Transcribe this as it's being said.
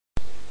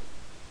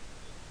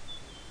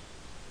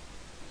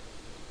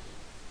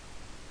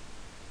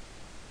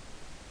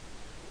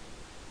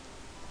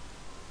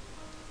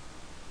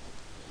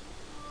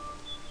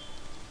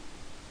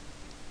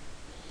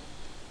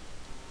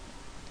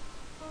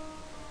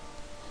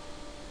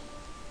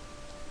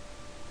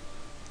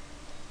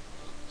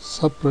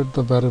separate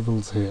the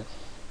variables here.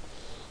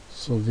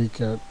 So we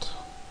get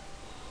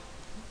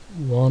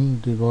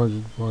 1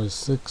 divided by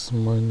 6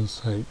 minus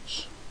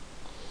h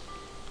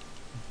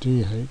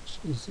dh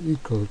is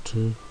equal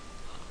to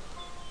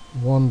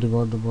 1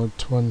 divided by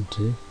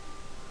 20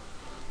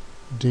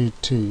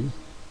 dt,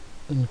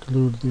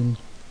 include the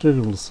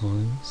integral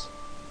signs.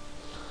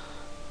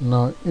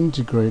 Now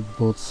integrate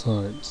both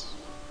sides.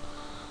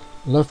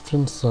 Left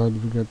hand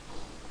side we get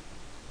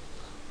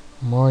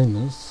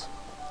minus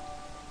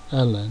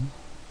ln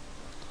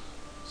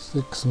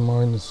 6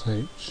 minus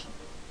h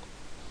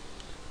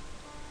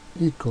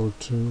equal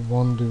to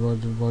 1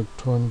 divided by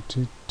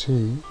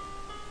 20t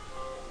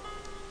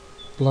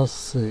plus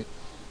c.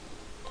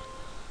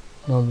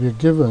 Now we are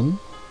given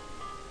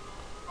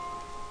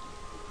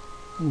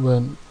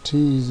when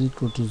t is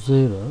equal to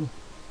 0,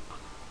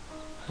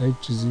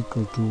 h is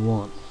equal to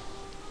 1.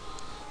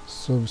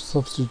 So we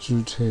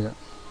substitute here.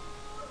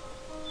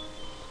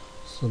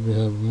 So we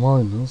have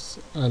minus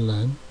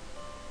ln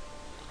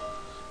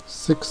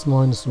 6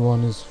 minus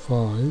 1 is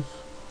 5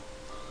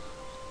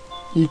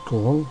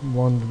 equal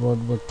 1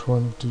 divided by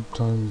 20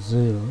 times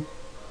 0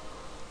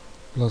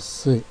 plus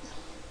c.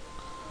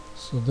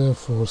 So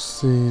therefore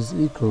c is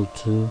equal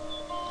to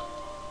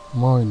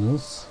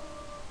minus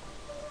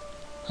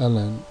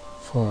ln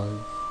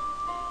 5.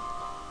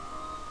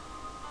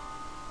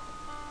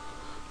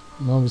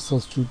 Now we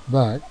substitute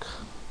back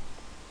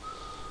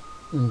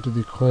into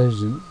the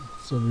equation.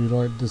 So we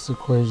write this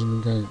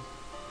equation again.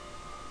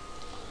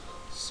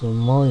 So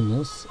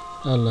minus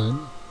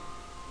ln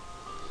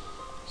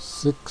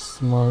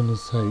 6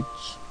 minus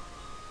h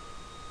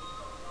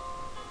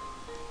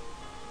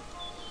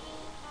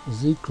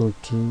is equal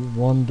to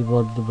 1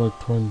 divided by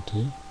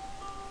 20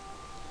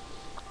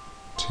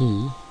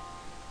 t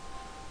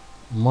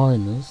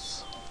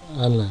minus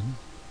ln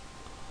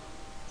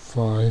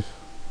 5.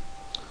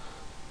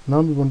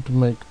 Now we want to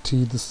make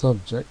t the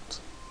subject.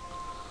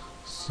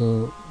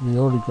 So we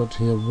already got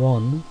here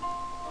 1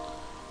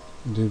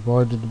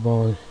 divided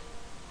by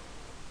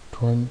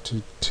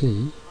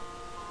 20t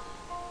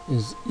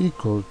is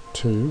equal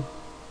to,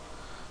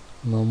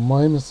 now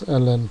minus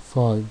ln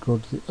 5 go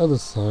to the other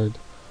side,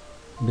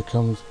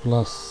 becomes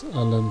plus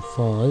ln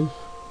 5.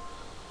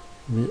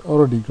 We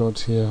already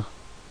got here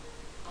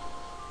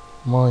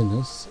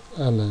minus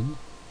ln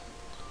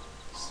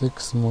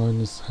 6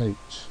 minus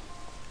h.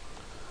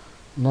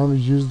 Now we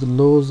use the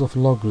laws of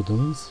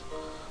logarithms.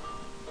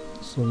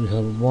 So we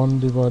have 1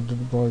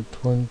 divided by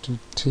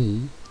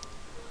 20t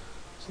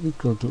is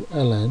equal to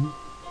ln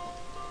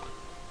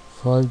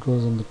 5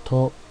 goes on the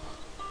top,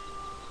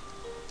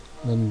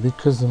 then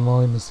because the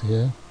minus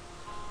here,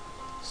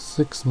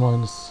 6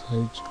 minus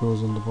h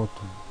goes on the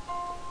bottom.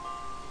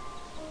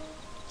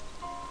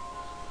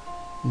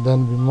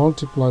 Then we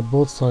multiply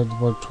both sides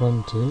by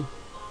 20,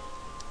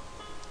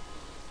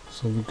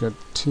 so we get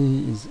t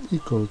is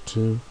equal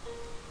to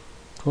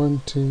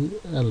 20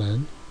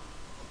 ln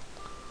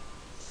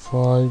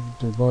 5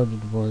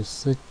 divided by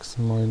 6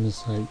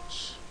 minus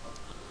h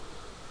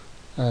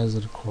as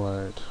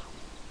required.